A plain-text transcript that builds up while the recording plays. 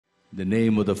In the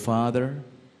name of the Father,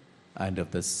 and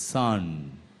of the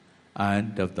Son,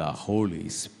 and of the Holy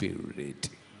Spirit.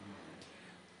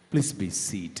 Please be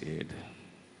seated.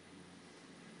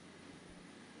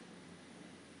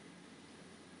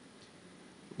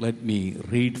 Let me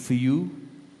read for you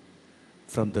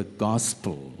from the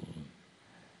Gospel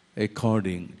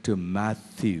according to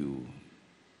Matthew,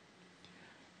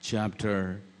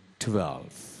 chapter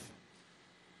 12,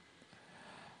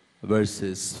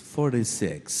 verses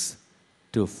 46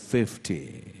 to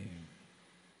 50.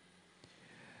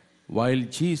 While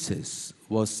Jesus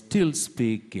was still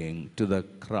speaking to the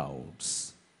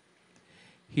crowds,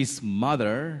 his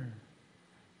mother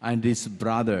and his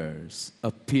brothers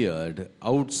appeared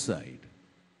outside,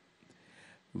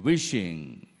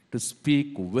 wishing to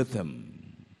speak with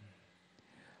him.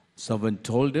 Someone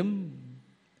told him,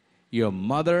 "Your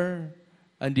mother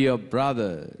and your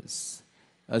brothers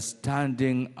are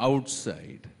standing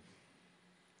outside,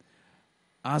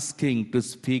 asking to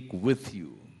speak with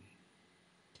you."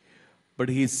 But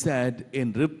he said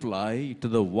in reply to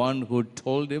the one who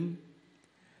told him,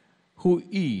 "Who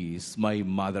is my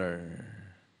mother?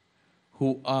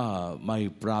 Who are my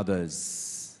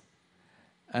brothers?"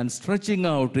 And stretching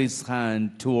out his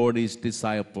hand toward his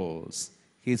disciples,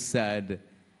 he said,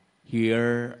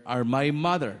 "Here are my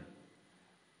mother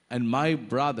and my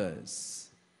brothers.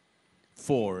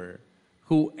 For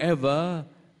whoever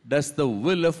does the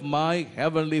will of my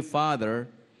heavenly Father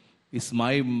is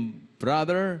my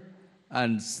brother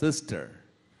and sister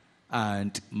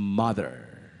and mother."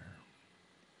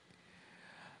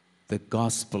 The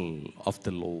Gospel of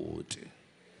the Lord.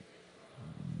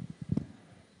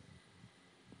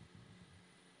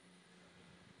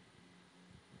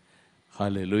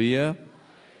 Hallelujah.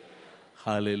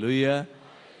 Hallelujah.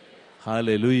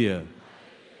 Hallelujah.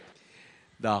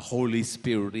 The Holy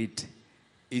Spirit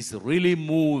is really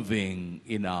moving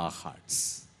in our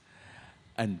hearts.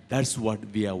 And that's what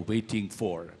we are waiting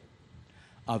for.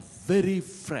 A very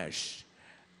fresh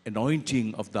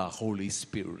anointing of the Holy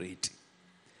Spirit.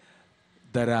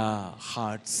 That our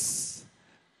hearts,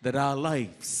 that our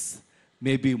lives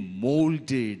may be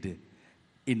molded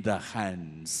in the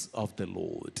hands of the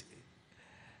Lord.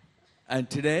 And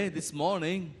today, this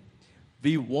morning,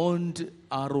 we want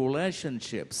our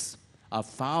relationships, our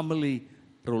family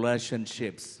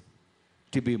relationships,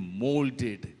 to be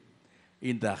molded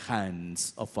in the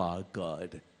hands of our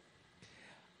God.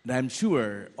 And I'm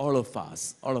sure all of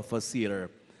us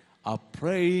here are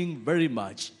praying very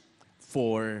much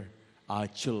for our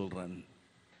children.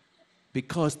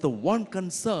 Because the one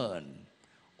concern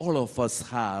all of us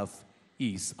have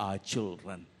is our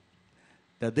children.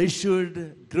 That they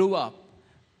should grow up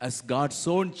as God's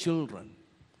own children.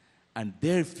 And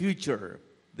their future,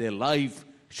 their life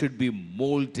should be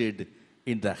molded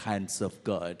in the hands of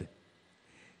God.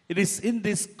 It is in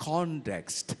this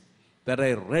context that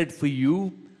I read for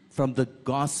you from the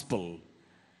Gospel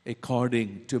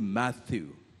according to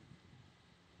Matthew.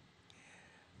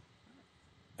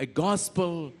 A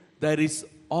gospel that is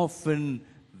often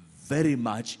very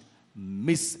much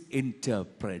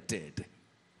misinterpreted.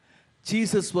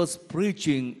 Jesus was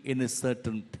preaching in a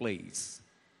certain place.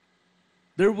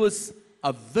 There was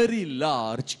a very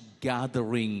large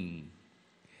gathering.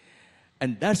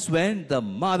 And that's when the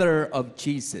mother of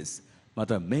Jesus,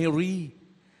 Mother Mary,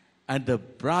 and the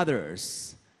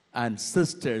brothers and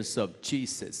sisters of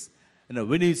Jesus. And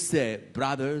when you say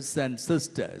brothers and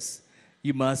sisters,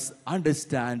 you must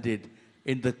understand it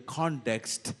in the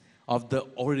context of the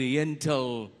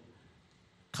Oriental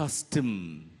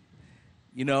custom.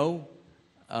 You know,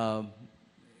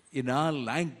 in our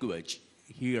language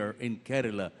here in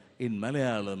Kerala, in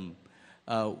Malayalam,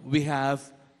 we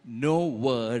have no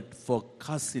word for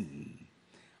cousin.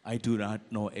 I do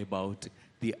not know about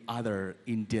the other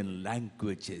Indian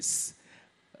languages.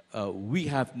 We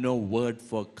have no word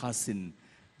for cousin.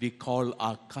 We call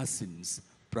our cousins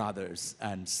brothers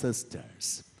and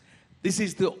sisters. This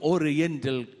is the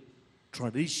Oriental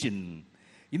tradition.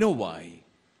 You know why?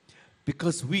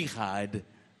 Because we had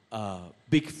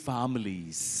big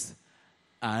families,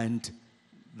 and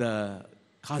the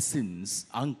cousins,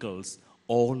 uncles,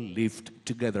 all lived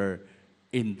together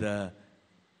in the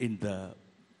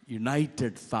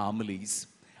united families.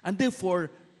 And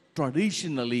therefore,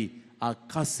 traditionally, our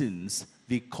cousins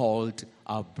we called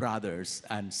our brothers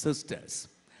and sisters.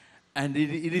 And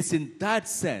it is in that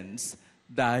sense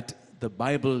that the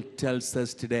Bible tells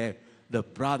us today the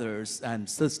brothers and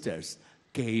sisters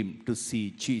came to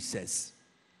see Jesus.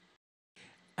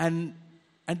 And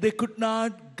they could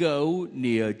not go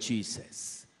near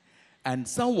Jesus. And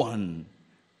someone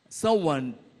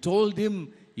told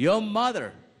him, "Your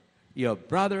mother Your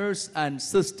brothers and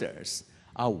sisters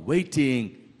are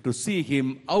waiting to see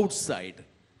him outside.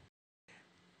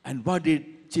 And what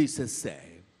did Jesus say?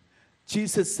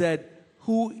 Jesus said,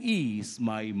 who is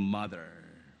my mother?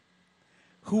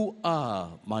 Who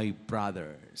are my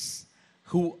brothers?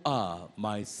 Who are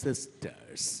my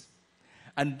sisters?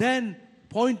 And then,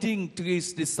 pointing to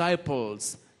his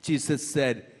disciples, Jesus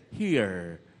said,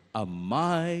 here are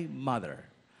my mother,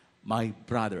 my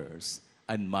brothers,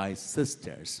 and my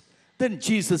sisters. Then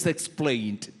Jesus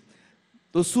explained,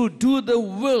 those who do the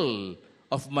will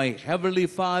of my heavenly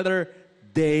Father,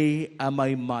 they are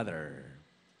my mother.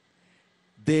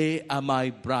 They are my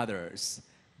brothers.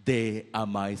 They are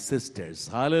my sisters.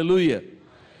 Hallelujah.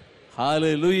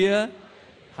 Hallelujah.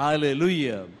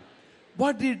 Hallelujah.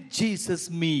 What did Jesus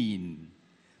mean?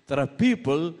 There are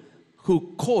people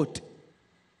who quote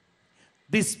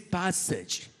this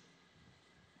passage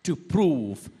to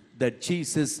prove that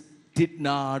Jesus did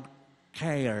not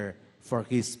care for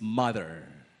his mother,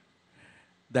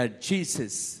 that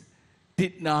Jesus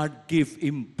did not give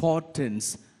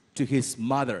importance to his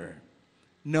mother.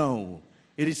 No,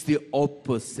 it is the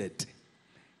opposite.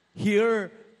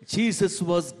 Here, Jesus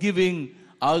was giving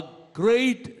a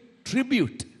great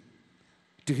tribute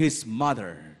to his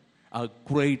mother, a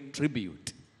great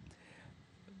tribute.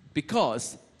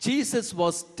 Because Jesus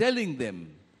was telling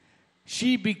them,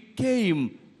 she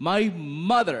became my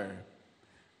mother,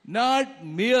 not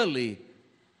merely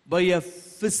by a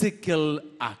physical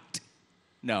act.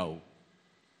 No.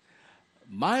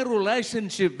 My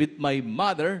relationship with my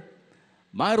mother,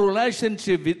 my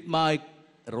relationship with my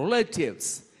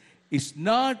relatives is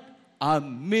not a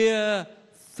mere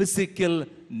physical,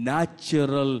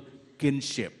 natural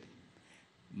kinship.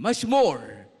 Much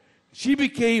more, she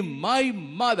became my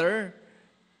mother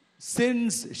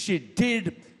since she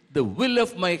did the will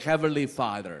of my heavenly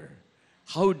Father.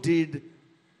 How did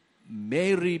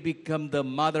Mary become the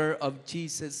mother of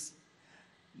Jesus?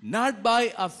 Not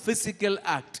by a physical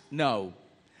act, no.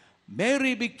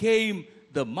 Mary became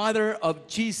the mother of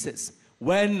Jesus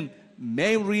when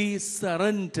Mary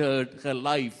surrendered her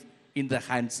life in the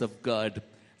hands of God.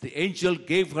 The angel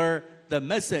gave her the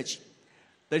message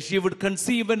that she would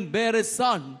conceive and bear a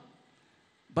son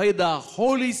by the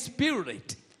Holy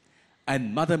Spirit.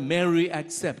 And Mother Mary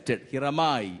accepted. Here am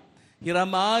I,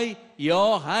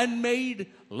 your handmaid.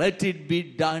 Let it be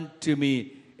done to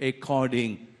me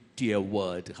according to your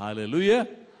word. Hallelujah.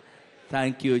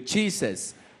 Thank you,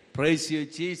 Jesus. Praise you,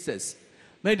 Jesus.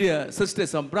 My dear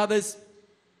sisters and brothers,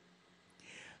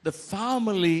 the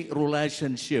family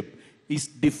relationship is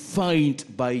defined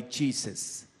by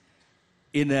Jesus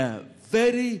in a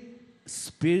very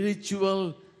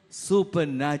spiritual,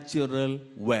 supernatural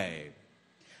way.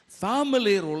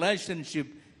 Family relationship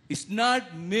is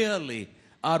not merely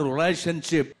a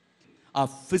relationship, a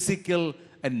physical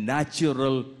and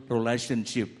natural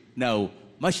relationship. No,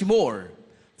 much more.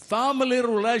 Family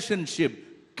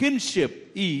relationship,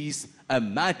 kinship is a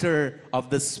matter of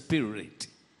the Spirit.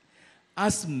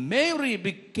 As Mary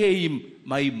became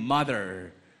my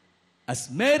mother,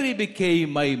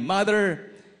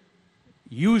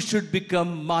 you should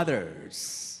become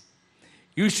mothers.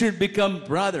 You should become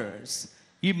brothers.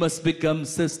 You must become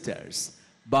sisters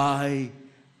by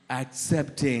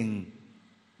accepting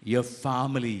your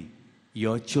family,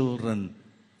 your children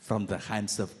from the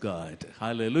hands of God.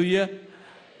 Hallelujah.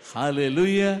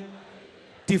 Hallelujah.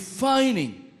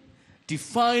 Defining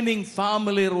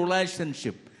family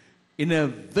relationship in a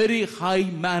very high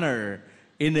manner,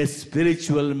 in a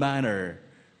spiritual manner.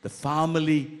 The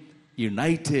family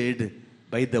united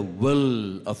by the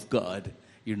will of God,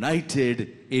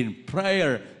 united in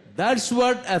prayer. That's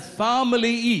what a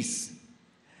family is.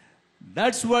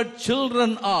 That's what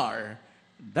children are.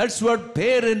 That's what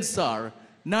parents are.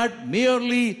 Not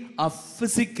merely a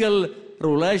physical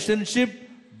relationship,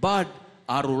 but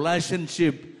a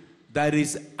relationship that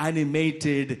is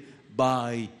animated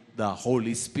by the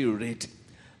Holy Spirit.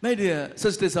 My dear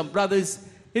sisters and brothers,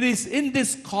 it is in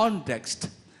this context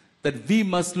that we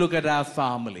must look at our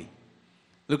family,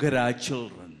 look at our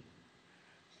children.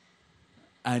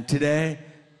 And today,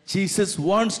 Jesus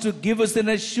wants to give us an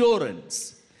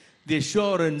assurance, the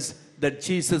assurance that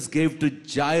Jesus gave to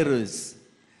Jairus,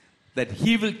 that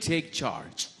he will take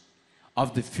charge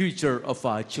of the future of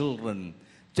our children.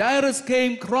 Jairus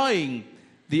came crying.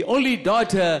 The only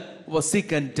daughter was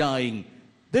sick and dying.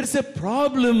 There's a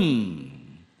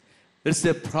problem. There's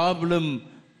a problem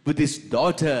with his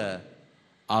daughter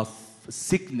of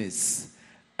sickness.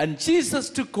 And Jesus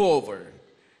took over.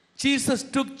 Jesus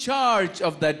took charge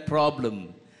of that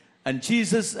problem. And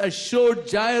Jesus assured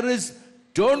Jairus,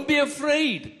 don't be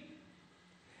afraid.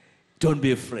 Don't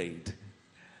be afraid.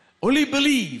 Only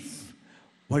believe.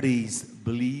 What is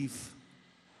believe?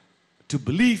 To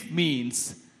believe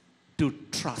means to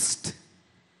trust.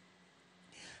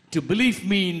 To believe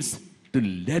means to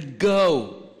let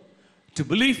go. To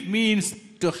believe means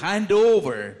to hand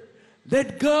over.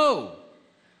 Let go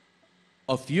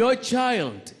of your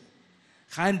child.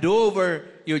 Hand over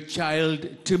your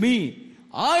child to me.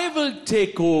 I will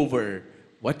take over.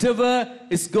 Whatever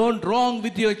is gone wrong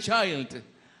with your child,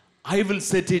 I will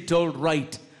set it all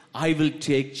right. I will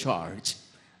take charge.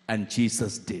 And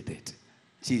Jesus did it.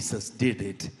 Jesus did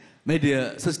it. My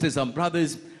dear sisters and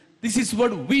brothers, this is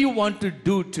what we want to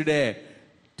do today.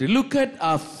 To look at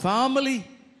our family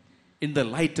in the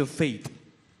light of faith.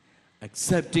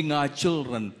 Accepting our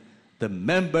children, the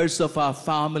members of our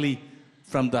family,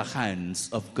 from the hands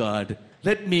of God.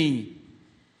 Let me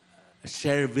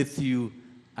share with you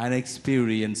an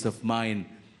experience of mine.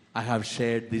 I have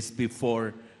shared this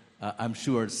before. I'm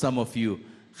sure some of you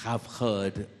have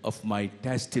heard of my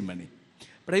testimony.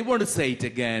 But I want to say it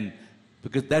again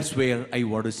because that's where I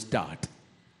want to start.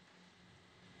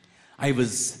 I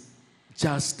was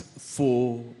just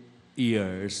 4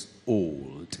 years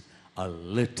old, a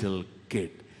little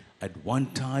kid. At one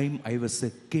time, I was a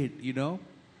kid, you know.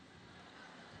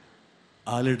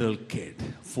 A little kid,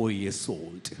 4 years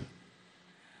old.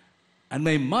 And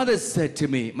my mother said to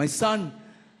me, my son,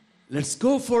 let's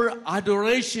go for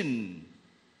adoration.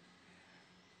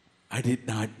 I did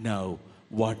not know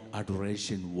what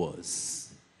adoration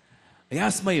was. I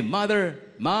asked my mother,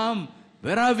 Mom,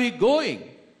 where are we going?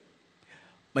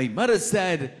 My mother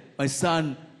said, my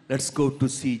son, let's go to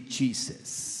see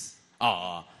Jesus.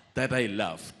 That I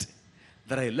loved.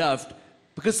 That I loved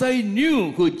because I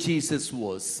knew who Jesus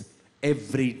was.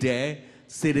 Every day,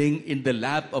 sitting in the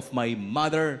lap of my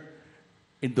mother,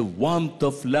 in the warmth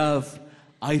of love,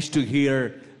 I used to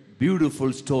hear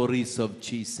beautiful stories of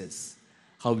Jesus.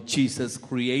 How Jesus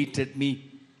created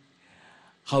me,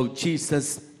 how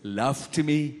Jesus loved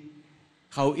me,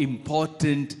 how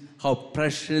important, how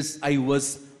precious I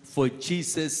was for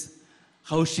Jesus,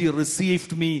 how she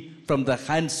received me from the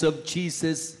hands of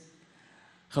Jesus,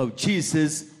 how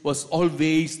Jesus was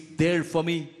always there for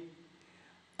me.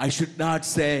 I should not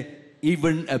say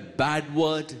even a bad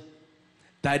word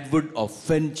that would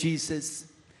offend Jesus.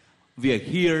 We are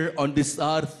here on this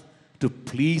earth to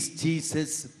please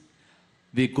Jesus.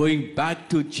 We're going back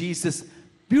to Jesus.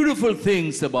 Beautiful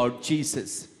things about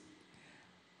Jesus.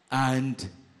 And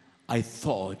I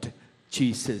thought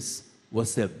Jesus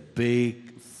was a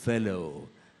big fellow.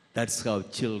 That's how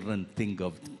children think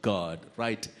of God,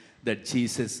 right? That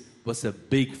Jesus was a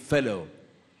big fellow.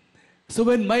 So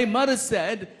when my mother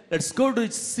said, let's go to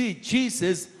see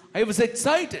Jesus, I was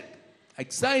excited.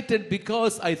 Excited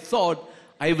because I thought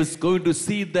I was going to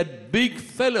see that big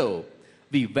fellow.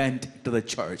 We went to the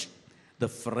church, the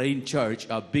Foreign church,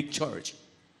 a big church.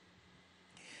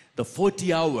 The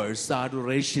 40 hours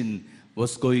adoration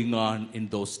was going on in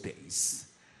those days.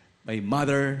 My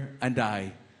mother and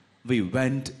I, we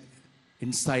went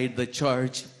inside the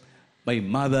church. My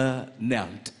mother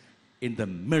knelt in the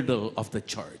middle of the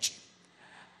church.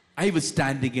 I was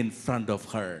standing in front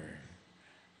of her,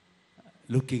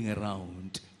 looking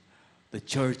around. The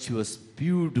church was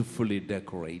beautifully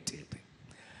decorated.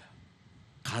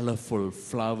 Colorful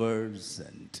flowers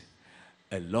and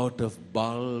a lot of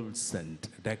bulbs and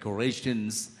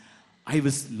decorations. I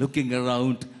was looking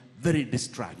around very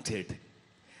distracted.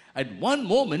 At one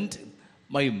moment,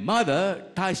 my mother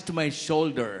touched my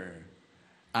shoulder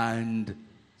and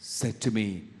said to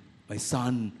me, my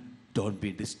son, don't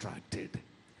be distracted.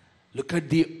 Look at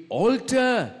the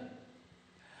altar.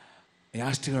 I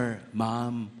asked her,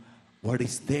 Mom, what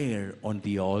is there on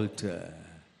the altar?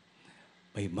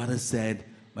 My mother said,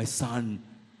 my son,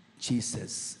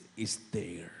 Jesus is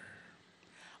there.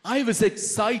 I was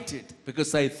excited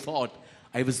because I thought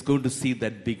I was going to see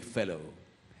that big fellow.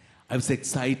 I was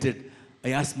excited. I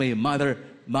asked my mother,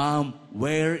 Mom,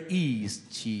 where is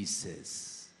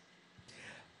Jesus?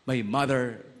 My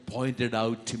mother pointed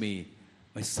out to me,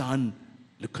 my son,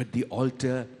 look at the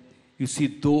altar. You see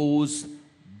those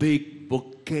big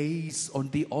bouquets on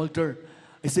the altar?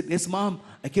 I said, yes, Mom,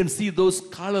 I can see those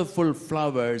colorful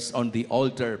flowers on the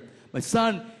altar. My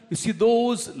son, you see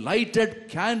those lighted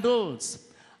candles?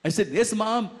 I said, yes,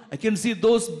 Mom, I can see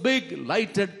those big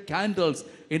lighted candles.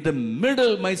 In the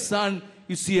middle, my son,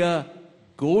 you see a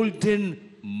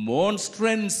golden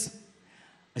monstrance.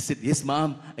 I said, yes,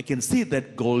 Mom, I can see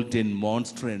that golden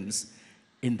monstrance.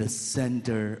 In the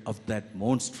center of that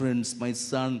monstrance, my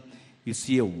son, you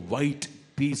see a white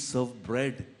piece of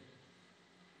bread.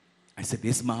 I said,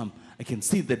 yes, Mom, I can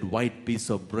see that white piece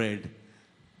of bread.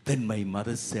 Then my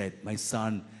mother said, my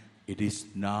son, it is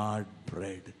not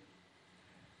bread,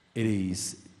 it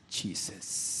is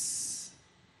Jesus.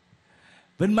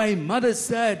 When my mother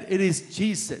said it is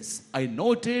Jesus, I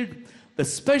noted the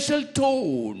special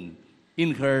tone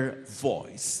in her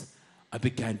voice. I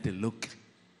began to look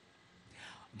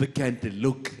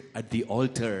at the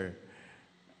altar,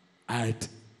 at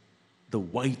the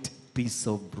white piece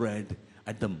of bread,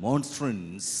 at the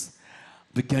monstrance,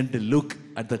 began to look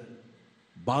at the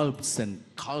bulbs and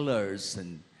colors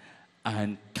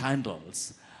and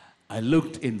candles. I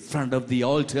looked in front of the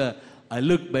altar. I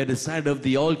looked by the side of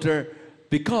the altar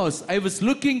because I was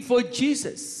looking for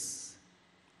Jesus.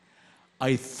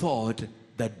 I thought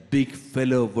that big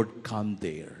fellow would come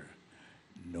there.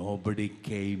 Nobody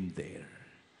came there.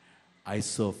 I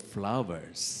saw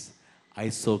flowers. I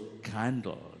saw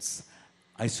candles.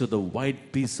 I saw the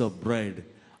white piece of bread.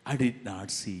 I did not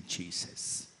see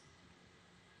Jesus.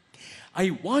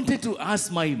 I wanted to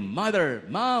ask my mother,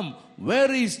 Mom,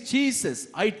 where is Jesus?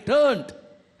 I turned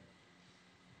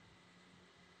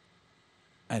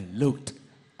and looked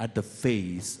at the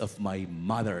face of my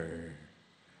mother.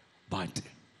 But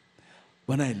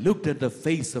when I looked at the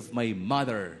face of my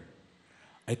mother,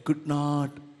 I could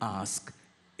not ask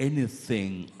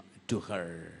anything to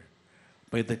her.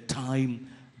 By the time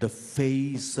the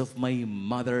face of my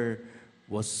mother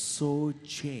was so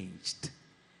changed,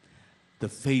 the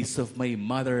face of my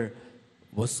mother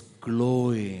was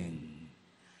glowing.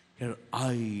 Her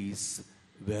eyes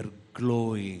were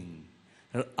glowing.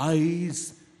 Her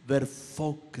eyes were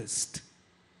focused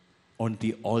on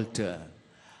the altar.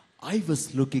 I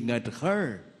was looking at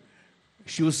her.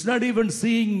 She was not even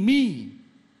seeing me.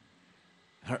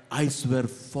 Her eyes were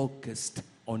focused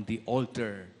on the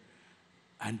altar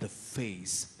and the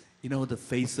face. You know, the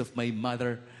face of my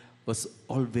mother was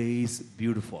always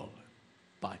beautiful.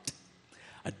 But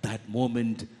at that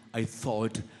moment, I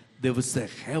thought there was a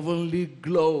heavenly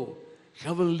glow,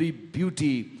 heavenly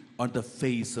beauty on the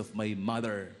face of my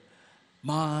mother.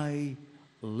 My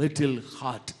little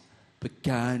heart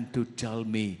began to tell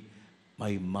me,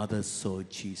 my mother saw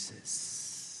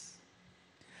Jesus.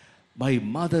 My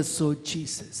mother saw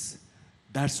Jesus.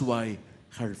 That's why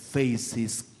her face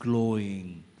is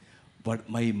glowing. What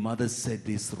my mother said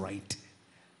is right.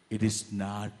 It is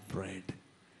not bread.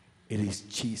 It is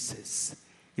Jesus.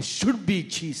 It should be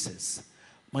Jesus.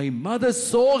 My mother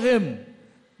saw him.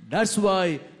 That's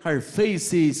why her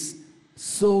face is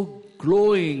so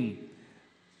glowing.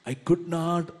 I could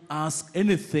not ask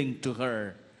anything to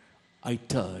her. I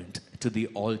turned to the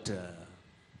altar.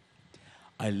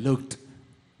 I looked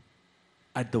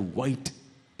at the white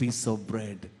piece of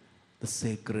bread, the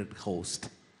sacred host,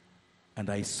 and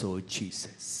I saw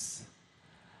Jesus.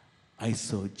 I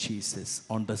saw Jesus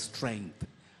on the strength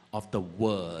of the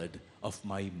word of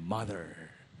my mother.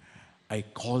 I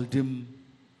called him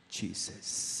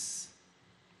Jesus.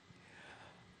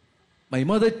 My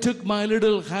mother took my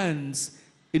little hands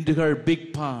into her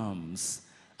big palms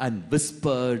and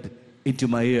whispered into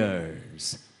my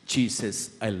ears,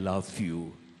 Jesus, I love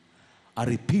you. I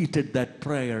repeated that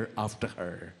prayer after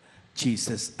her.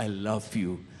 Jesus, I love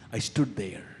you. I stood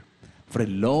there for a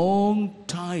long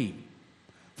time.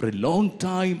 For a long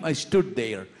time, I stood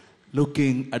there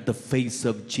looking at the face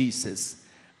of Jesus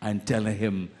and telling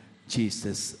him,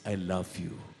 Jesus, I love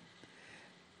you.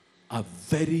 A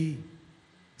very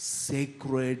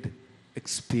sacred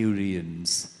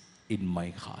experience in my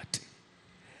heart,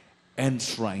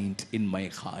 enshrined in my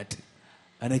heart,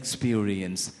 an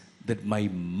experience that my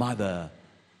mother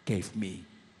gave me.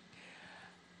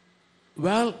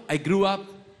 Well, I grew up.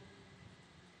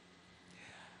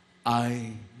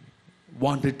 I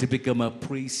wanted to become a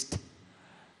priest.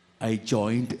 I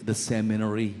joined the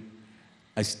seminary.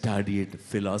 I studied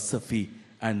philosophy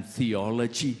and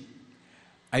theology.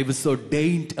 I was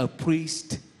ordained a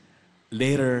priest.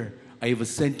 Later, I was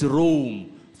sent to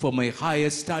Rome for my higher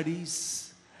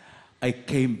studies. I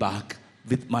came back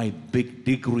with my big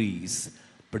degrees.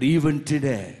 But even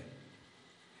today,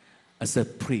 as a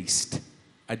priest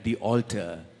at the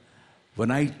altar, when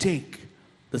I take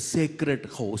the sacred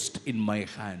host in my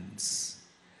hands,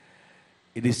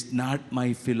 it is not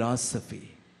my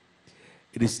philosophy.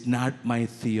 It is not my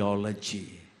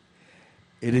theology.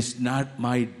 It is not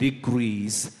my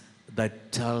degrees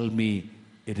that tell me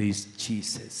it is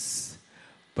Jesus,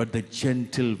 but the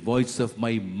gentle voice of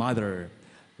my mother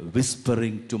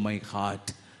whispering to my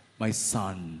heart, my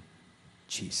son,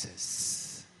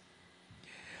 Jesus.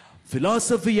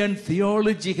 Philosophy and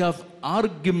theology have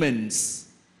arguments.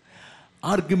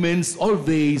 Arguments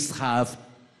always have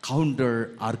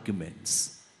counter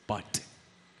arguments, but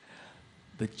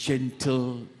the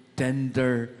gentle,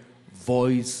 tender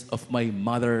voice of my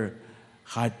mother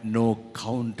had no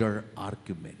counter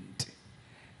argument.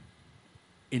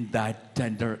 In that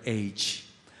tender age,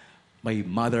 my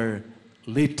mother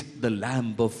lit the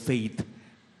lamp of faith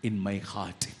in my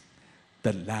heart.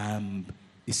 The lamp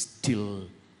is still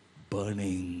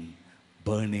burning,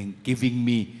 burning, giving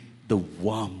me the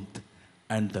warmth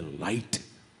and the light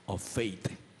of faith.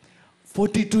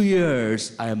 42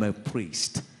 years I am a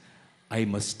priest. I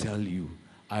must tell you,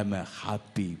 I am a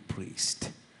happy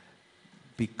priest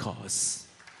because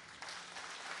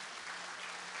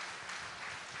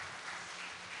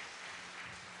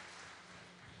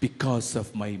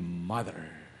of my mother.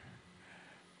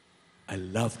 I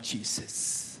love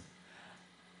Jesus.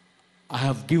 I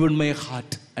have given my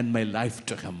heart and my life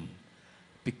to him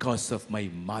because of my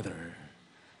mother.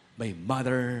 My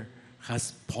mother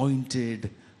has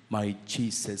pointed my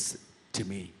Jesus to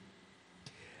me.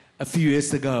 A few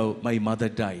years ago, my mother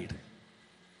died.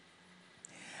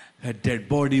 Her dead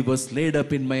body was laid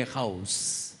up in my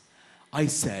house. I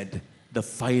said the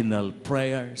final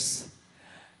prayers.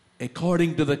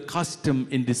 According to the custom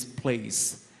in this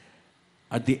place,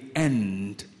 at the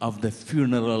end of the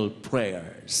funeral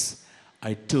prayers,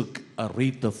 I took a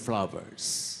wreath of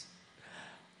flowers.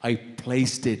 I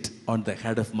placed it on the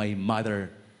head of my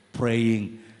mother,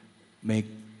 praying, may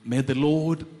the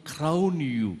Lord crown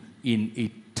you in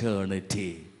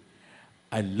eternity.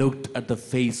 I looked at the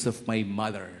face of my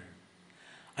mother.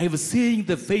 I was seeing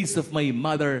the face of my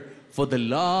mother for the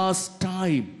last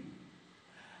time.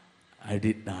 I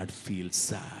did not feel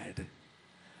sad,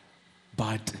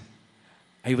 but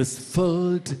I was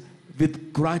filled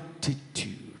with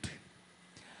gratitude.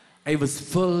 I was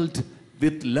filled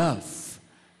with love.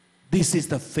 This is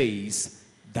the face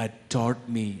that taught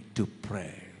me to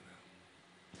pray.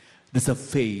 This is a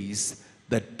face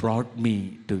that brought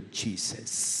me to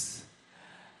Jesus.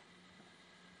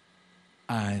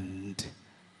 And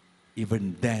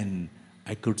even then,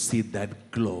 I could see that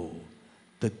glow.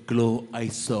 The glow I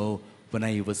saw when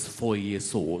I was 4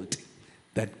 years old.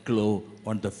 That glow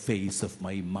on the face of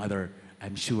my mother.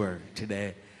 I'm sure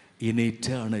today, in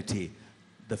eternity,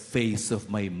 the face of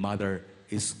my mother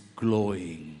is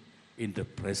glowing in the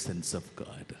presence of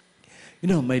God. You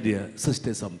know, my dear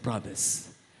sisters and brothers,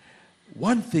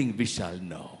 one thing we shall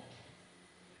know.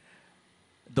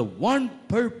 The one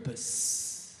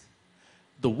purpose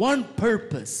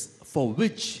for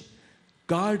which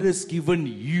God has given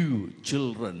you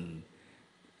children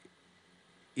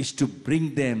is to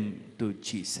bring them to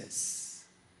Jesus.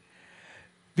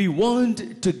 We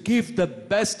want to give the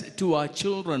best to our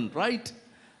children, right?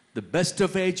 The best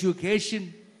of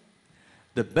education,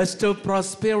 the best of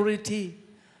prosperity,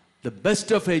 the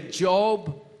best of a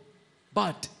job.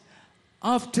 But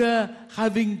after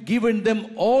having given them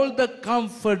all the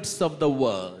comforts of the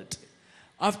world,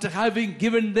 after having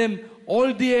given them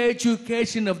all the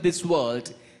education of this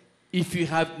world, if you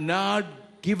have not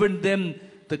given them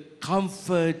the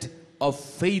comfort of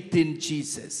faith in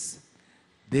Jesus,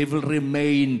 they will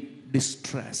remain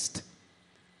distressed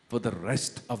for the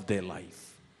rest of their life.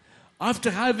 After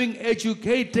having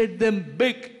educated them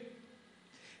big,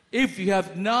 if you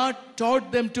have not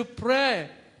taught them to pray,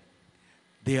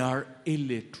 they are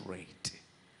illiterate.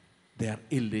 They are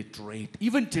illiterate.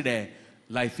 Even today,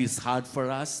 life is hard for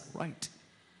us, right?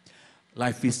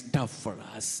 Life is tough for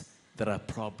us. There are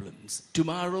problems.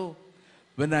 Tomorrow,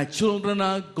 when our children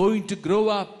are going to grow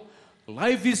up,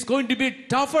 life is going to be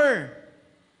tougher.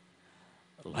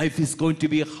 Life is going to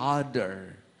be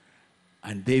harder.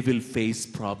 And they will face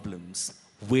problems.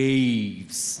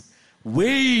 Waves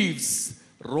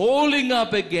rolling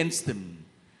up against them.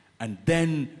 And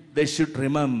then they should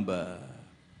remember,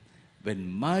 when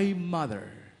my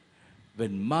mother,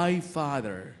 when my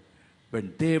father,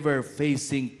 when they were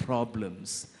facing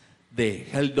problems, they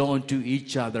held on to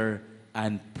each other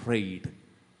and prayed.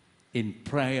 In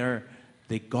prayer,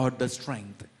 they got the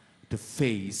strength to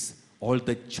face all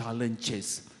the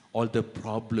challenges, all the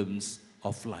problems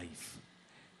of life.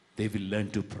 They will learn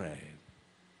to pray.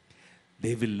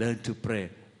 They will learn to pray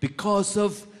because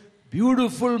of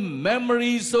beautiful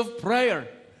memories of prayer.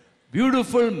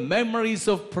 Beautiful memories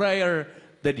of prayer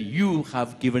that you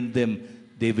have given them,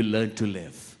 they will learn to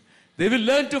live. They will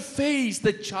learn to face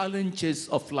the challenges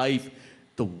of life.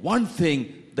 The one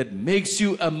thing that makes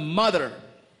you a mother,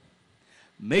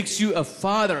 makes you a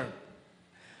father,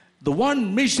 the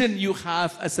one mission you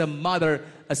have as a mother,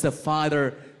 as a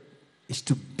father, is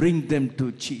to bring them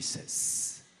to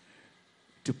Jesus.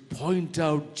 To point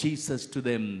out Jesus to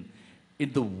them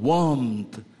in the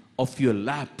warmth of your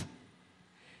lap.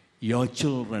 Your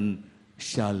children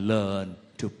shall learn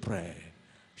to pray,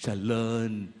 shall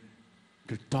learn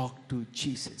to talk to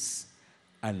Jesus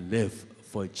and live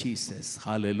for Jesus.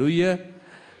 Hallelujah.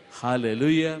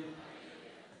 Hallelujah.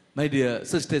 My dear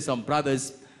sisters and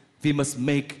brothers, we must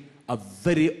make a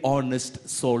very honest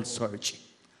soul search.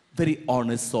 Very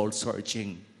honest soul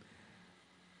searching.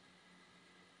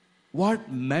 What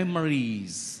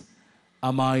memories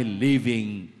am I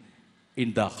living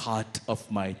in the heart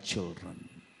of my children?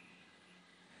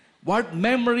 What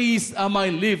memories am I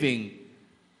living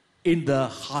in the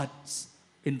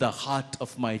heart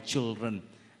of my children?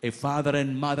 A father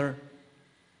and mother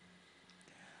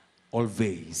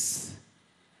always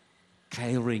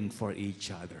caring for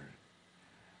each other,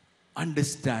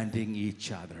 understanding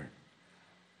each other,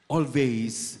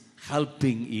 always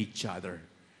helping each other,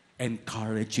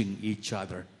 encouraging each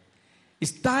other.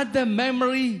 Is that the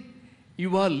memory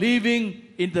you are living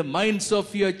in the minds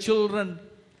of your children?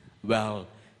 Well,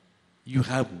 you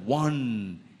have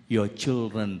won your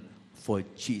children for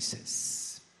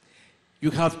Jesus. You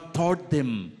have taught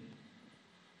them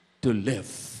to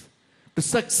live, to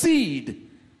succeed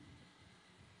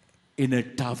in a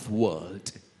tough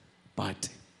world. But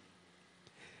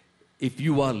if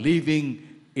you are living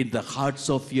in the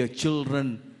hearts of your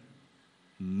children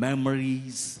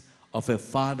memories of a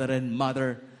father and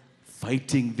mother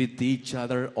fighting with each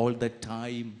other all the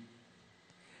time,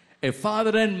 a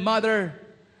father and mother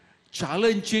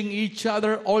challenging each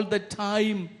other all the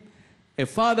time, a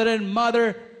father and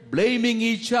mother blaming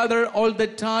each other all the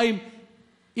time,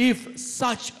 if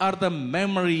such are the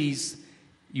memories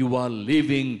you are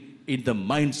living in the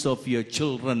minds of your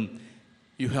children,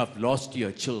 you have lost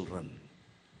your children.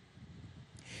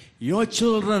 Your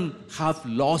children have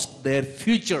lost their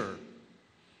future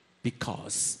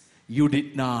because you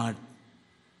did not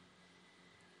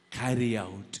carry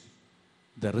out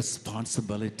the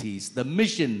responsibilities, the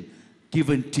mission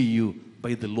given to you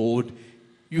by the Lord.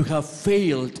 You have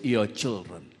failed your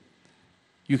children.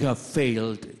 You have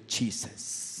failed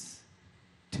Jesus.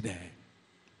 Today,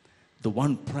 the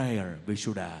one prayer we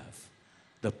should have,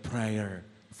 the prayer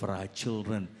for our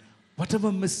children,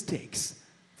 whatever mistakes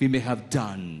we may have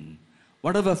done,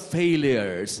 whatever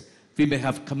failures we may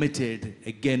have committed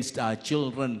against our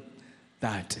children,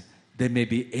 that they may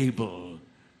be able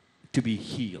to be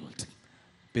healed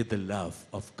with the love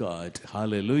of God.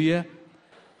 Hallelujah.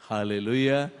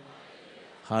 Hallelujah.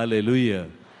 Hallelujah.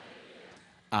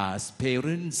 As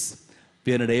parents,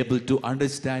 we are not able to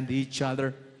understand each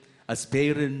other. As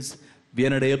parents, we are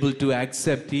not able to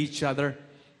accept each other.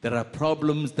 There are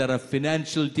problems, there are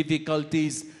financial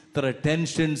difficulties, there are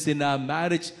tensions in our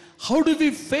marriage. How do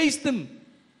we face them?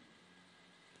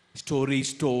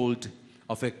 Stories told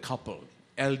of a couple,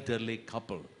 elderly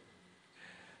couple,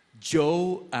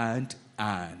 Joe and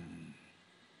Anne.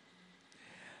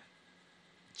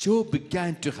 Joe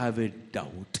began to have a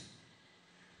doubt.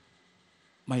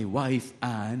 My wife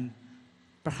Anne,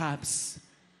 perhaps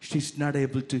she's not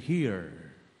able to hear.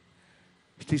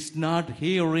 She's not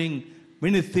hearing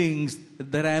many things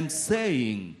that I'm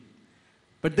saying.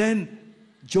 But then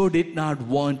Joe did not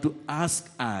want to ask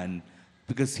Anne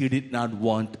because he did not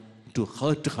want to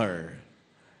hurt her.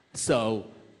 So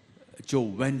Joe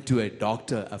went to a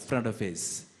doctor, a friend of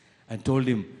his, and told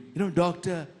him,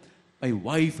 doctor, my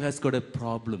wife has got a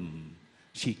problem.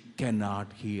 She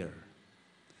cannot hear.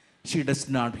 She does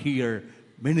not hear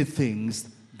many things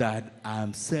that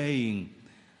I'm saying.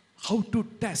 How to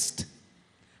test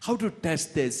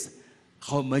this,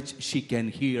 how much she can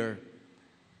hear?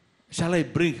 Shall I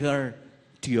bring her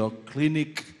to your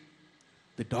clinic?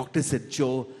 The doctor said,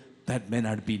 Joe, that may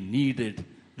not be needed.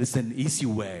 There's an easy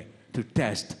way to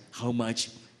test how much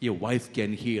your wife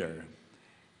can hear.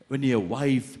 When your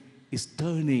wife is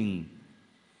turning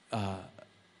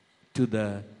to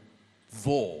the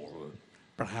wall,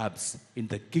 perhaps in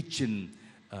the kitchen,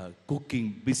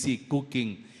 busy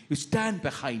cooking, you stand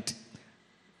behind,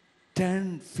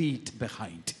 10 feet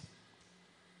behind,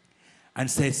 and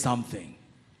say something.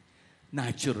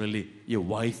 Naturally, your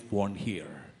wife won't hear.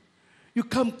 You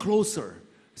come closer,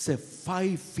 say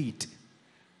 5 feet,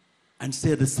 and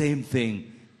say the same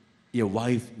thing. Your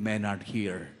wife may not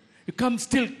hear. You come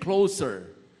still closer,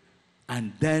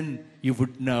 and then you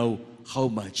would know how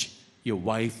much your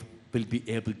wife will be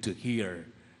able to hear.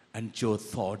 And Joe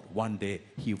thought one day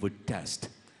he would test.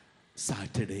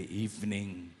 Saturday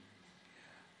evening,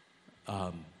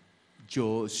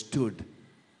 Joe stood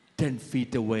 10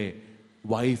 feet away.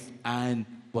 Wife Anne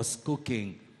was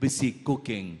cooking, busy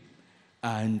cooking,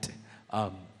 and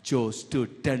Joe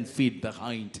stood 10 feet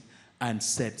behind and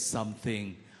said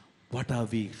something. What are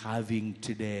we having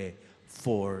today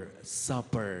for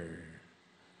supper?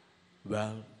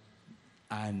 Well,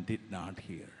 Anne did not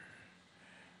hear.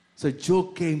 So Joe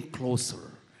came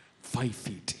closer, 5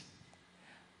 feet,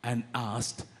 and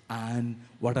asked, "Anne,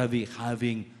 what are we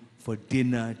having for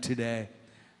dinner today?"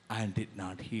 Anne did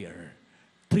not hear.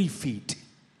 3 feet.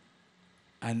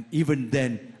 And even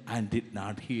then, Anne did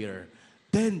not hear.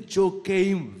 Then Joe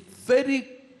came very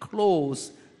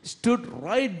close, stood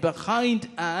right behind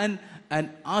Anne and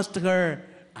asked her,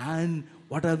 "Anne,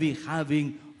 what are we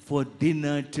having for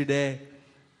dinner today?"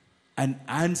 And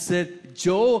Anne said,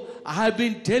 "Joe, I have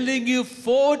been telling you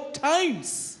 4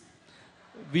 times.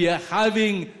 We are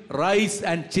having rice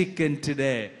and chicken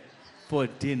today for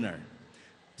dinner."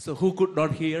 So who could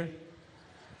not hear?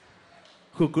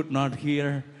 Who could not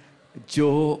hear?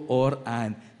 Joe or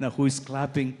Anne? Now who is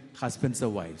clapping? Husbands or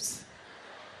wives?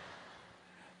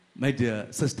 My dear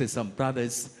sisters and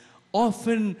brothers,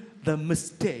 often the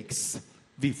mistakes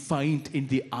we find in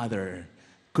the other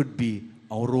could be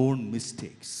our own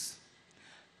mistakes.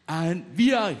 And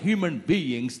we are human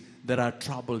beings. There are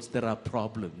troubles, there are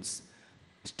problems.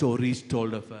 Stories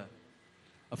told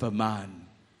of a man.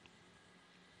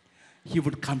 He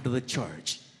would come to the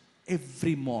church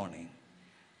every morning,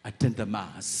 attend the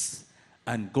mass,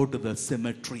 and go to the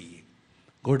cemetery.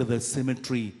 Go to the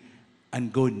cemetery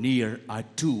and go near a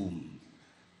tomb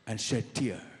and shed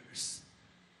tears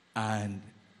and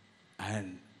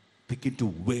begin to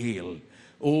wail.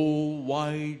 "Oh,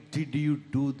 why did you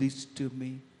do this to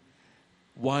me?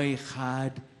 Why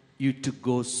had you to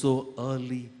go so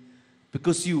early?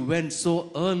 Because you went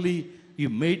so early, you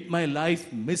made my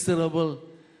life miserable.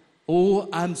 Oh,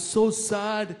 I'm so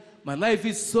sad. My life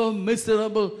is so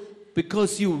miserable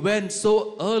because you went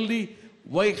so early.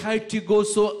 Why had you go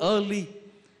so early?"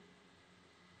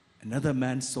 Another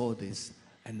man saw this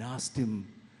and asked him,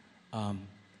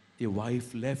 "Your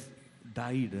wife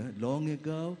died long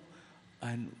ago,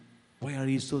 and why are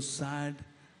you so sad?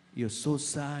 You're so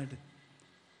sad."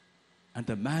 And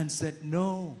the man said,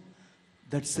 "No,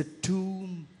 that's the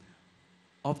tomb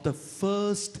of the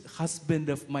first husband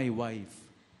of my wife."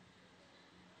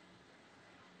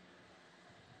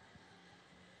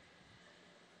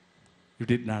 You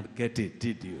did not get it,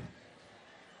 did you?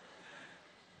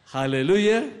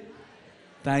 Hallelujah.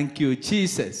 Thank you,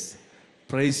 Jesus.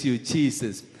 Praise you,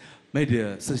 Jesus. My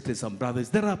dear sisters and brothers,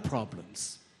 there are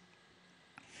problems.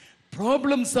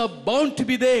 Problems are bound to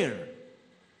be there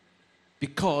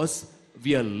because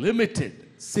we are limited,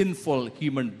 sinful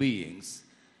human beings.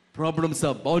 Problems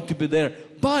are bound to be there.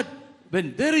 But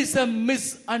when there is a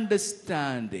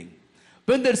misunderstanding,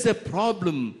 when there's a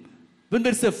problem, when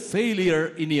there's a failure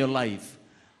in your life,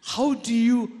 how do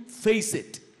you face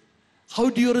it? How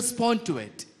do you respond to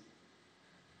it?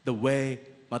 The way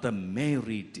Mother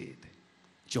Mary did.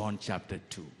 John chapter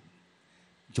 2.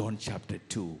 John chapter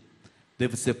 2. There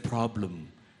was a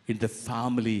problem in the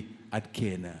family at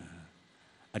Cana.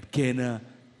 At Cana,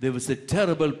 there was a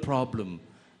terrible problem.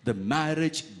 The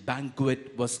marriage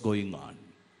banquet was going on.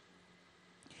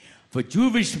 For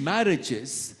Jewish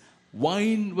marriages,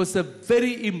 wine was a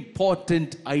very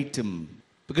important item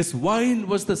because wine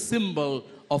was the symbol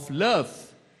of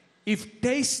love. If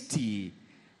tasty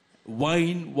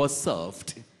wine was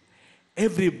served,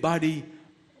 everybody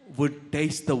would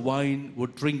taste the wine,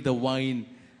 would drink the wine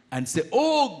and say,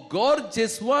 "Oh,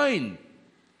 gorgeous wine."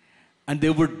 And they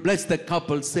would bless the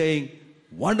couple saying,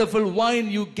 "Wonderful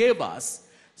wine you gave us.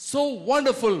 So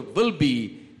wonderful will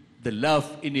be the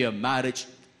love in your marriage."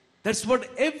 That's what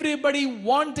everybody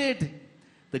wanted.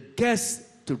 The guests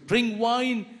to drink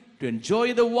wine, to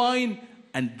enjoy the wine,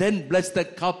 and then bless the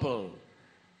couple.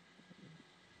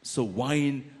 So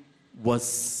wine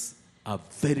was a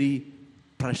very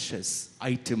precious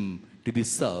item to be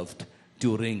served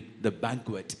during the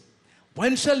banquet.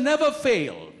 Wine shall never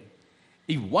fail.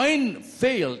 If wine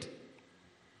failed,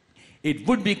 it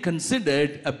would be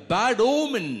considered a bad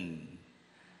omen.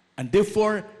 And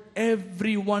therefore,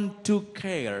 everyone took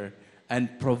care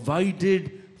and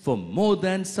provided for more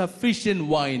than sufficient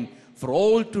wine for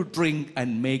all to drink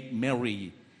and make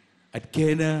merry. At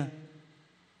Cana,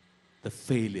 the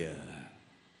failure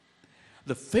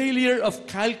of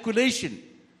calculation.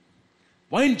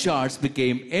 Wine jars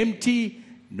became empty.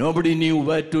 Nobody knew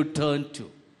where to turn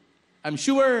to. I'm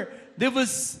sure there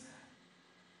was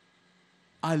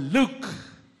a look,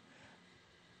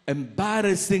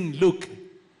 embarrassing look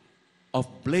of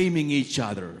blaming each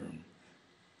other.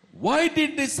 Why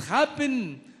did this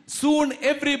happen? Soon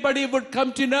everybody would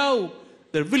come to know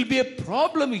there will be a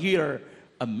problem here.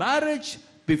 A marriage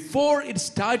before it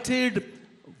started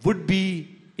would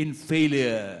be in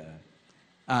failure.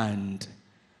 And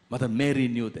Mother Mary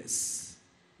knew this.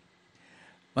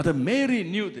 Mother Mary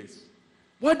knew this.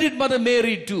 What did Mother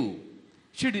Mary do?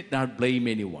 She did not blame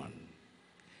anyone.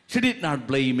 She did not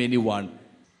blame anyone.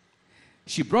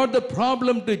 She brought the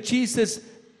problem to Jesus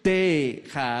they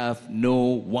have no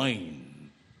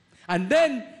wine. And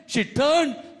then she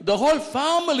turned the whole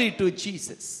family to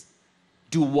Jesus.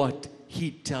 Do what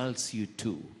he tells you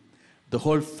to. The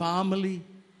whole family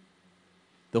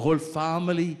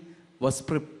was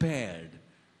prepared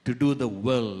to do the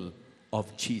will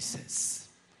of Jesus.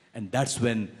 And that's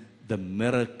when the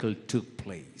miracle took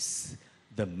place.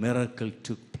 The miracle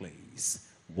took place.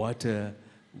 Water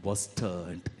was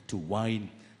turned to wine.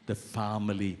 The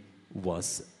family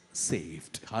was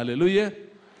saved. Hallelujah.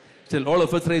 Till all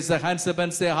of us raise our hands up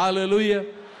and say hallelujah.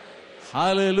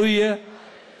 Hallelujah.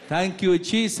 Thank you,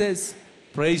 Jesus.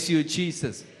 Praise you,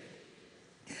 Jesus.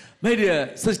 My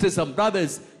dear sisters and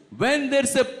brothers, when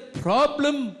there's a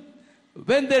problem,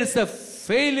 when there's a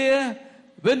failure,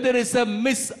 when there is a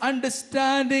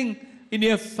misunderstanding in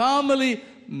your family,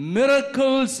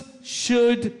 miracles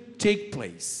should take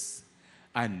place.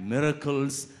 And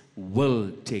miracles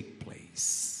will take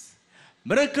place.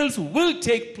 Miracles will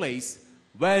take place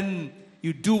when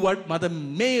you do what Mother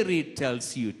Mary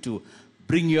tells you to.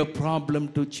 Bring your problem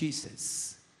to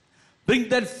Jesus. Bring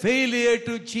that failure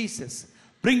to Jesus.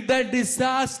 Bring that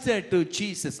disaster to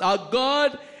Jesus. Our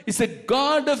God is a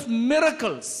God of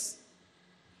miracles.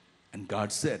 And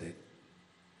God said it.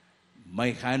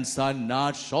 My hands are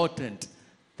not shortened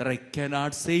that I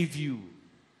cannot save you.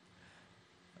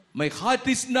 My heart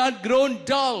is not grown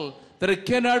dull that I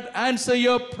cannot answer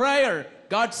your prayer.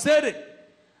 God said it.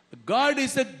 God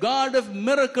is a God of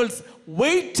miracles,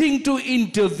 waiting to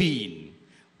intervene.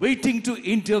 Waiting to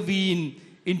intervene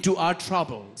into our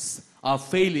troubles, our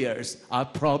failures, our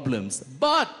problems.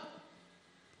 But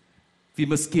we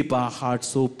must keep our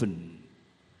hearts open.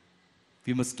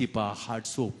 We must keep our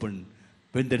hearts open.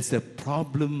 When there is a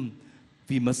problem,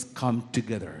 we must come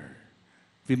together.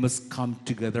 We must come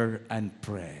together and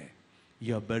pray.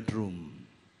 Your bedroom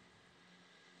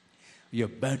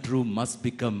must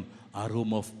become a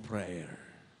room of prayer,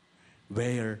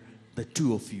 where the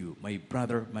two of you, my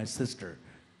brother, my sister,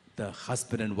 the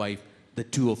husband and wife, the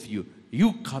two of you,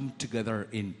 you come together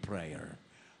in prayer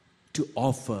to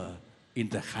offer in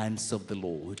the hands of the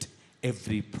Lord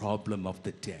every problem of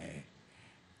the day,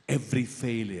 every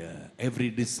failure, every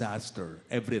disaster,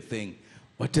 everything,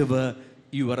 whatever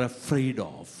you are afraid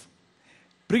of.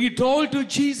 Bring it all to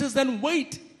Jesus and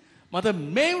wait. Mother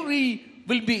Mary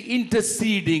will be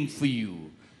interceding for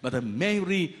you. Mother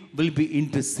Mary will be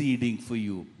interceding for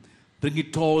you. Bring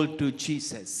it all to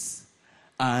Jesus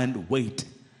and wait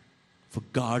for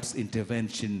God's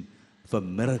intervention, for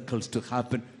miracles to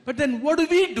happen. But then what do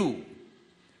we do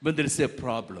when there is a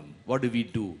problem? What do we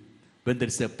do? When there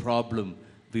is a problem,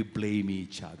 we blame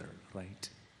each other, right?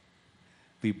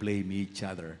 We blame each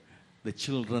other. The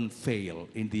children fail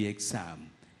in the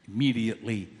exam.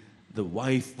 Immediately, the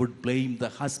wife would blame the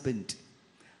husband.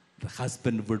 The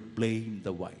husband would blame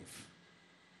the wife.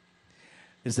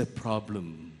 There's a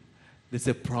problem. There's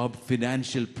a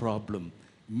financial problem.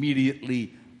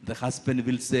 Immediately, the husband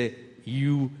will say,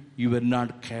 you were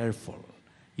not careful.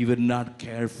 You were not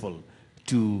careful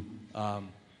to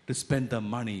spend the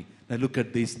money. Now look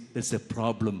at this. There's a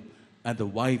problem. And the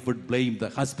wife would blame the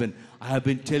husband. I have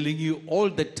been telling you all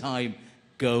the time,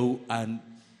 go and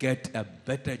get a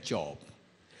better job.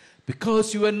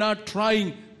 Because you are not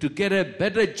trying to get a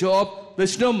better job,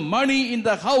 there's no money in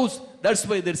the house. That's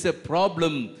why there's a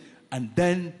problem. And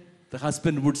then the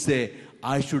husband would say,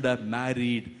 I should have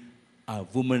married a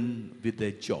woman with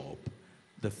a job.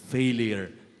 The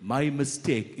failure, my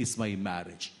mistake is my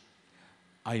marriage.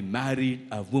 I married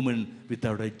a woman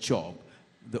without a job.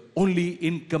 The only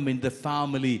income in the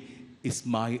family is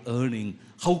my earning.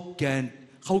 How can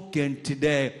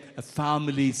today a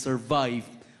family survive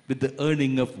with the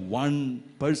earning of one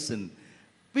person?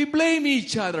 We blame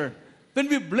each other. When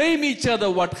we blame each other,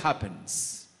 what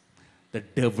happens? The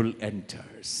devil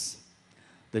enters.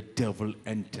 The devil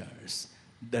enters.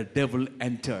 The devil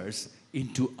enters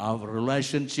into our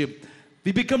relationship.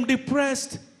 We become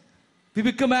depressed. We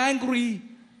become angry.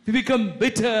 We become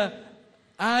bitter.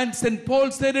 And St.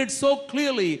 Paul said it so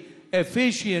clearly.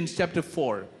 Ephesians chapter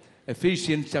 4.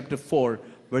 Ephesians chapter 4,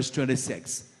 verse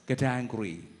 26. Get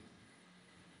angry.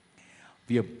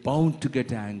 We are bound to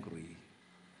get angry.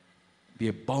 We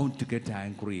are bound to get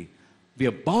angry. We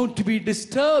are bound to be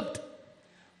disturbed.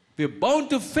 We are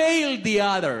bound to fail the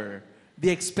other,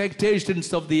 the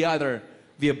expectations of the other.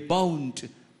 We are bound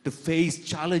to face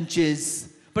challenges.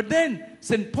 But then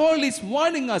St. Paul is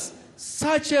warning us,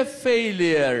 such a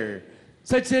failure,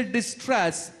 such a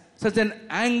distress, such an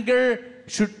anger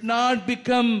should not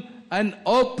become an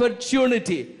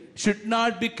opportunity, should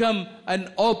not become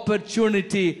an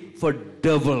opportunity for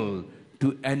devil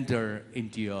to enter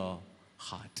into your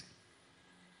heart.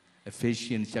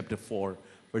 Ephesians chapter 4,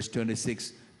 verse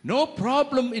 26. No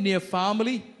problem in your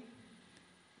family,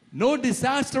 no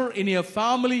disaster in your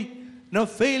family, no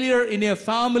failure in your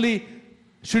family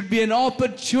should be an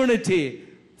opportunity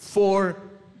for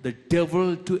the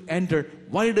devil to enter.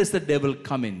 Why does the devil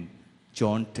come in?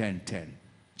 John 10:10.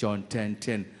 John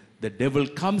 10:10. The devil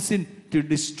comes in to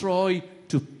destroy,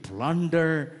 to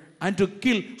plunder, and to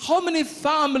kill. How many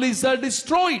families are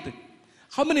destroyed?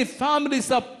 How many families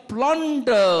are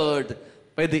plundered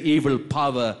by the evil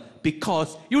power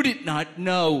because you did not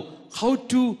know how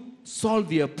to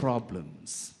solve your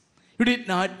problems? You did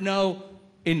not know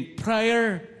in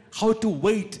prayer how to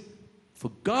wait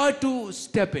for God to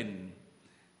step in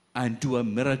and do a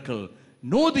miracle.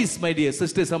 Know this, my dear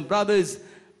sisters and brothers,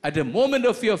 at the moment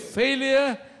of your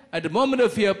failure, at the moment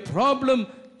of your problem,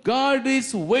 God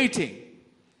is waiting.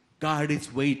 God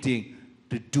is waiting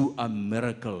to do a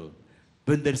miracle.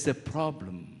 When there is a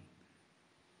problem,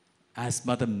 as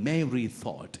Mother Mary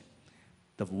thought,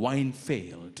 the wine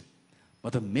failed.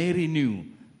 Mother Mary knew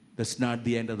that's not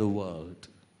the end of the world.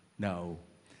 No.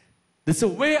 There's a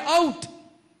way out.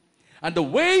 And the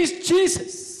way is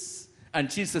Jesus. And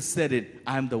Jesus said it,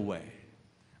 I am the way.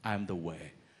 I am the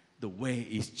way. The way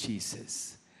is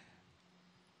Jesus.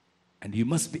 And you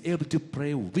must be able to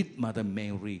pray with Mother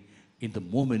Mary in the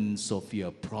moments of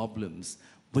your problems,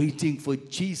 waiting for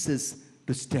Jesus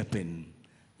to step in,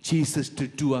 Jesus to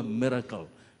do a miracle,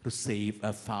 to save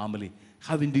a family.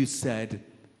 Haven't you said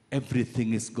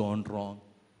everything is gone wrong?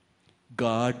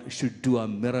 God should do a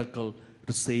miracle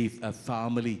to save a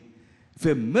family. If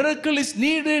a miracle is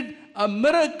needed, a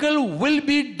miracle will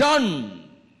be done.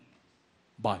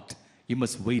 But you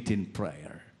must wait in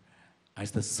prayer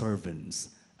as the servants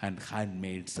and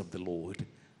handmaids of the Lord,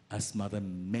 as Mother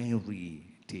Mary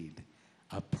did.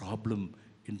 A problem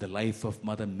in the life of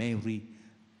Mother Mary,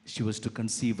 she was to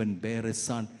conceive and bear a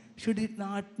son. She did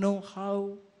not know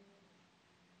how.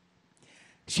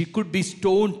 She could be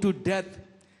stoned to death.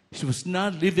 She was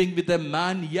not living with a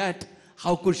man yet.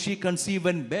 How could she conceive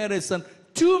and bear a son?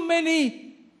 Too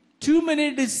many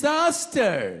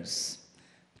disasters.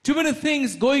 Too many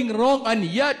things going wrong, and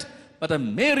yet Mother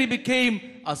Mary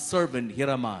became a servant. Here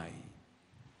am I,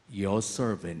 your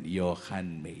servant, your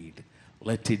handmaid.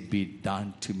 Let it be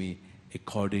done to me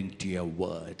according to your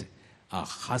word. A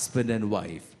husband and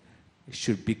wife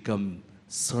should become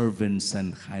servants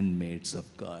and handmaids of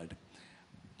God.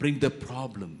 Bring the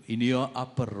problem in your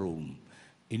upper room,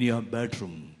 in your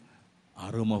bedroom,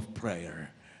 a room of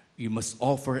prayer. You must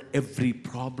offer every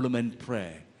problem and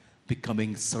prayer,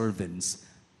 becoming servants.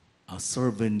 A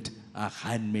servant, a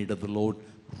handmaid of the Lord,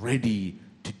 ready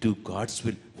to do God's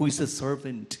will. Who is a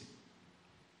servant?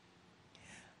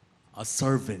 A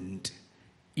servant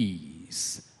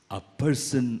is a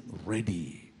person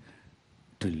ready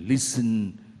to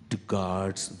listen to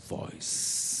God's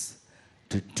voice,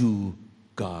 to do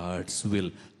God's will.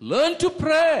 Learn to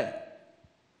pray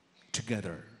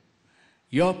together.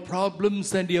 Your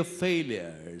problems and your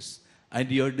failures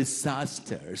and your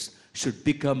disasters should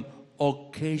become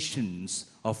occasions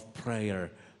of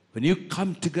prayer. When you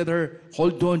come together,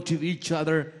 hold on to each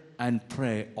other and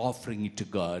pray, offering it to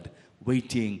God,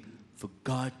 waiting for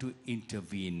God to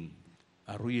intervene.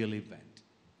 A real event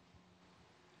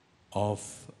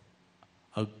of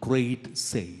a great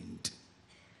saint,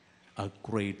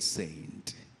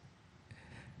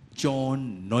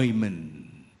 John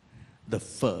Neumann, the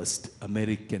first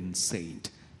American saint,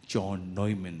 John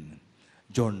Neumann.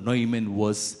 John Neumann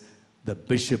was the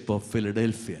Bishop of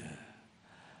Philadelphia,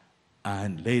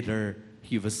 and later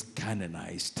he was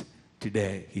canonized.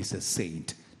 Today he's a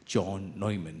saint, John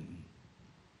Neumann.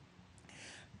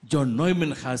 John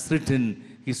Neumann has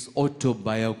written his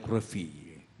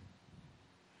autobiography,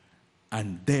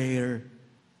 and there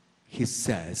he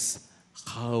says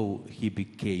how he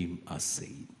became a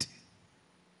saint.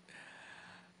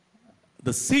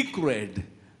 The secret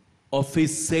of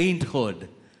his sainthood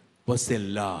was a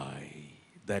lie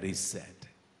that he said.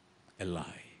 A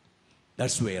lie.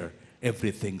 That's where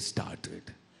everything started.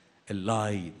 A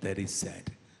lie that he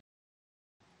said.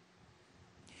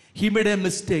 He made a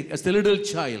mistake as a little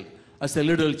child. As a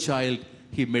little child,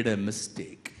 he made a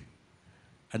mistake.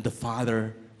 And the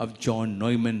father of John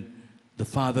Neumann, the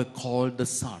father called the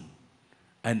son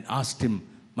and asked him,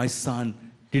 "My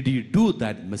son, did you do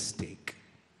that mistake?"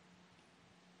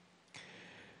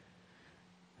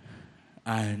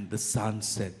 And the son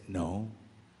said, "No,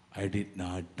 I did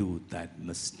not do that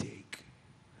mistake."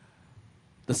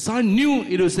 The son knew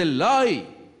it was a lie.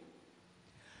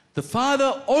 The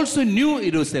father also knew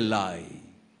it was a lie.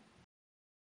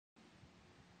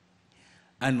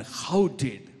 And how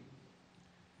did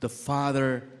the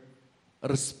father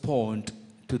respond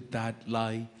to that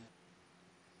lie?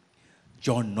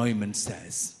 John Neumann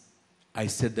says, I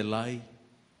said the lie.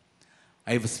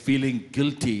 I was feeling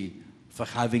guilty for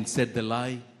having said the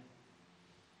lie.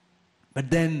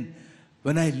 But then,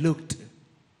 when I looked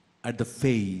at the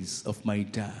face of my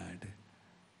dad,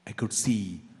 I could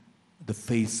see the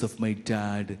face of my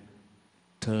dad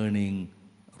turning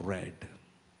red.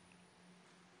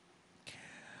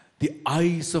 The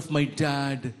eyes of my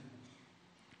dad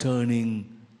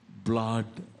turning blood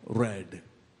red,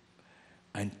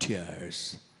 and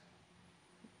tears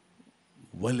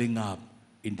welling up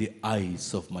in the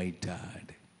eyes of my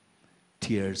dad,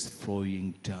 tears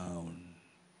flowing down.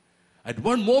 At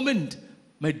one moment,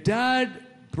 my dad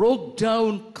broke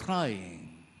down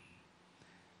crying,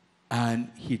 and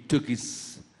he took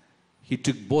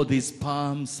both his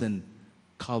palms and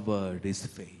covered his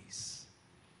face.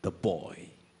 The boy,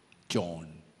 John,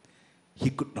 he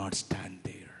could not stand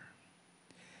there.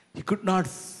 He could not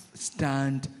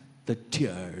stand the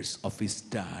tears of his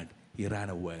dad. He ran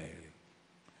away.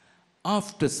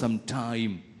 After some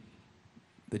time,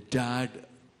 the dad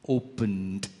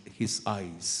opened his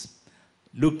eyes,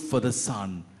 looked for the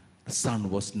son. The son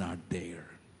was not there.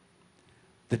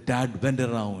 The dad went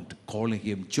around calling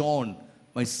him, John,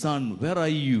 my son, where are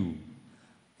you?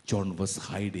 John was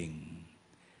hiding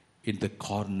in the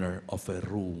corner of a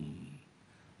room.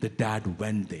 The dad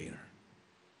went there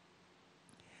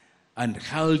and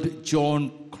held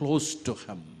John close to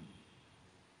him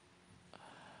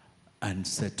and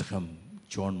said to him,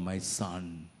 John, my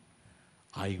son,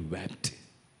 I wept.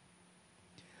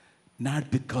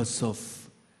 Not because of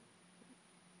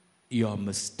your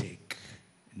mistake,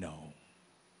 no.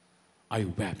 I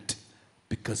wept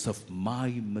because of my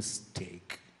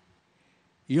mistake.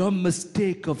 Your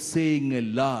mistake of saying a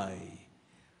lie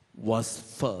was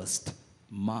first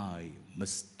my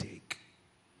mistake.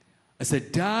 I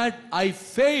said, Dad, I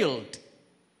failed.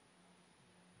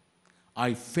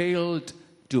 I failed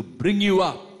to bring you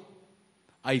up.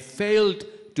 I failed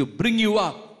to bring you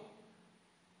up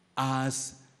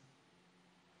as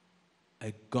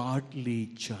a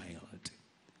godly child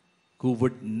who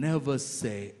would never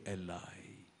say a lie.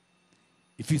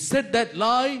 If you said that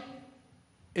lie,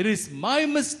 it is my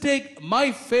mistake,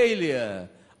 my failure.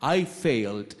 I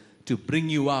failed to bring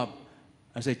you up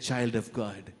as a child of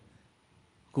God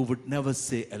who would never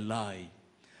say a lie.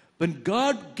 When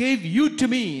God gave you to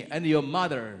me and your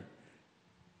mother,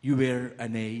 you were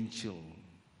an angel.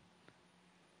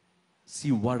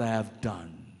 See what I have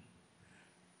done.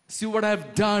 See what I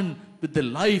have done with the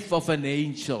life of an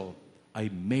angel. I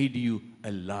made you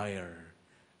a liar.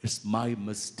 It's my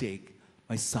mistake.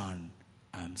 My son,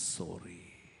 I'm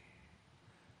sorry.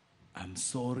 I'm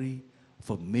sorry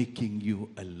for making you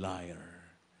a liar.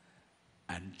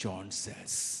 And John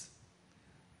says,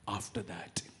 after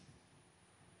that,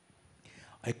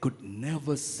 I could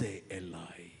never say a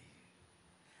lie.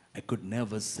 I could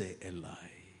never say a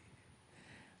lie.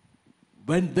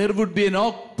 When there would be an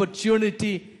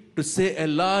opportunity to say a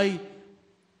lie,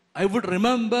 I would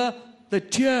remember the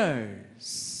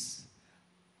tears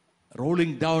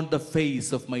rolling down the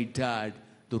face of my dad,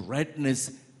 the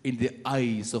redness in the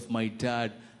eyes of my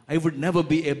dad. I would never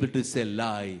be able to say a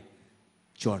lie.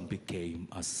 John became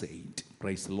a saint.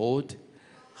 Praise the Lord.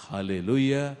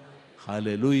 Hallelujah.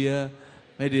 Hallelujah.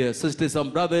 My dear sisters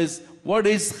and brothers, what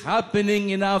is happening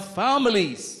in our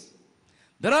families?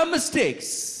 There are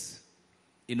mistakes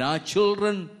in our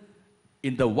children,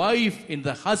 in the wife, in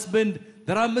the husband.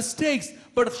 There are mistakes.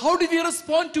 But how do we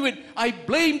respond to it? I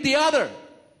blame the other.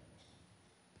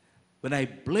 When I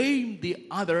blame the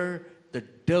other, the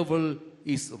devil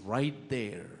is right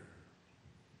there.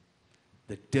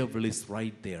 The devil is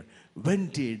right there. When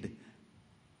did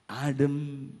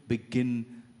Adam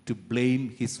begin to blame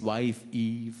his wife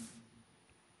Eve?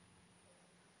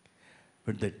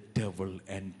 When the devil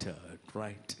entered,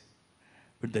 right?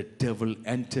 When the devil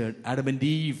entered, Adam and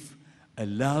Eve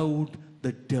allowed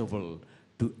the devil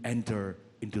to enter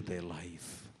into their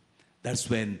life. That's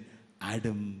when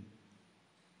Adam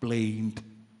blamed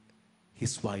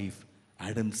his wife.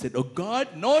 Adam said, oh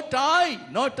God, not I,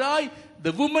 not I.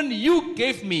 The woman you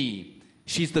gave me,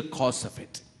 she's the cause of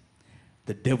it.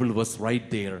 The devil was right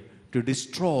there to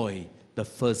destroy the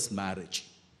first marriage.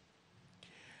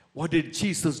 What did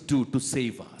Jesus do to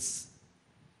save us?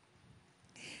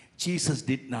 Jesus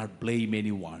did not blame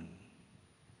anyone.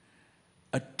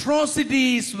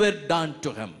 Atrocities were done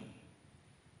to him.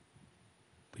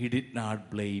 He did not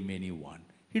blame anyone.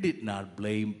 He did not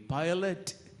blame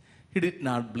Pilate. He did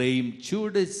not blame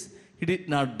Judas. He did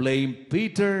not blame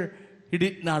Peter. He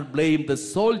did not blame the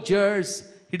soldiers.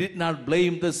 He did not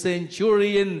blame the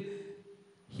centurion.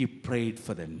 he prayed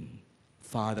for them.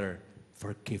 Father,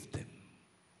 forgive them.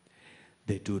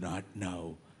 They do not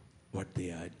know what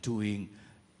they are doing.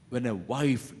 When a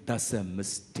wife does a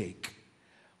mistake,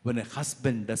 when a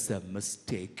husband does a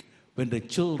mistake, when the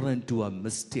children do a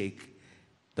mistake,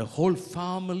 the whole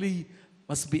family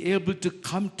must be able to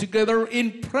come together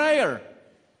in prayer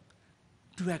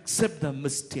to accept the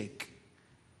mistake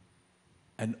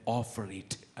and offer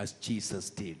it as Jesus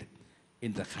did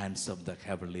in the hands of the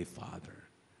Heavenly Father.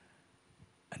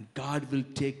 And God will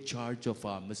take charge of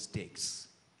our mistakes.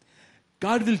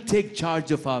 God will take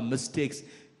charge of our mistakes.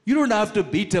 You don't have to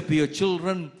beat up your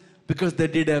children because they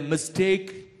did a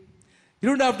mistake. You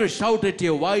don't have to shout at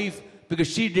your wife because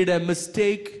she did a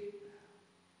mistake.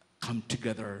 Come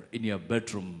together in your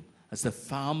bedroom as a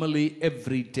family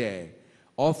every day.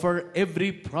 Offer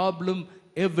every problem,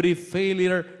 every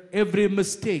failure, every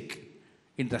mistake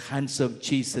in the hands of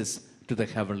Jesus to the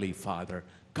Heavenly Father.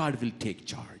 God will take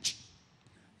charge.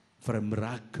 For a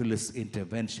miraculous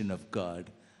intervention of God,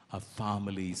 our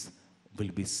families will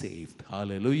be saved.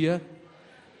 Hallelujah.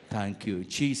 Thank you,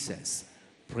 Jesus.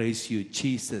 Praise you,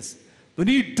 Jesus. When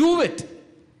you do it,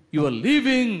 you are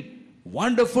living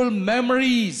wonderful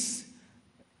memories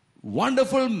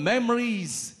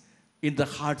in the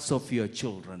hearts of your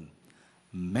children.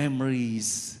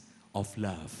 Memories of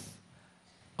love,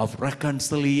 of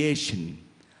reconciliation,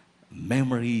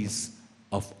 memories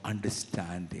of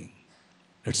understanding.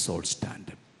 Let's all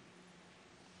stand up.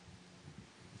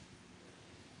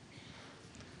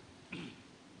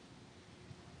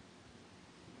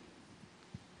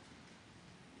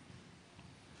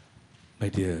 My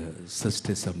dear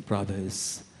sisters and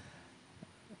brothers,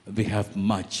 we have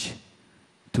much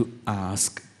to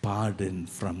ask pardon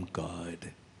from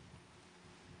God.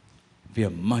 We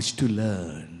have much to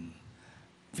learn.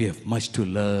 We have much to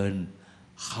learn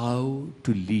how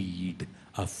to lead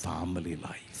a family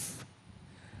life,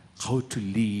 how to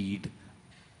lead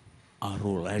our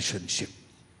relationship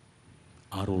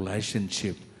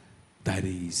that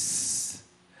is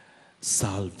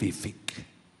salvific.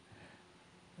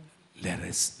 Let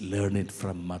us learn it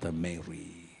from Mother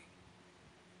Mary.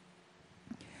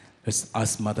 Let's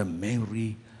ask Mother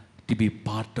Mary to be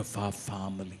part of our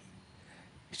family.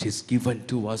 She's given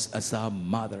to us as our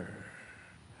mother.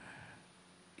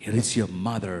 Here is your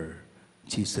mother,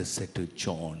 Jesus said to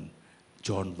John.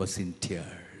 John was in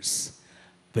tears.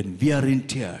 When we are in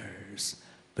tears,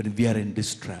 when we are in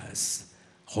distress,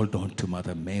 hold on to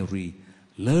Mother Mary.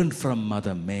 Learn from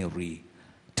Mother Mary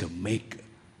to make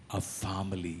our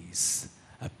families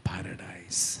a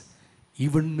paradise.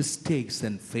 Even mistakes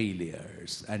and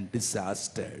failures and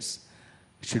disasters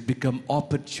should become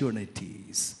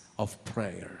opportunities of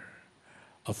prayer,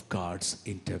 of God's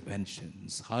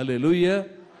interventions. Hallelujah.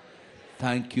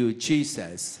 Thank you,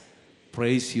 Jesus.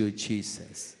 Praise you,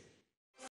 Jesus.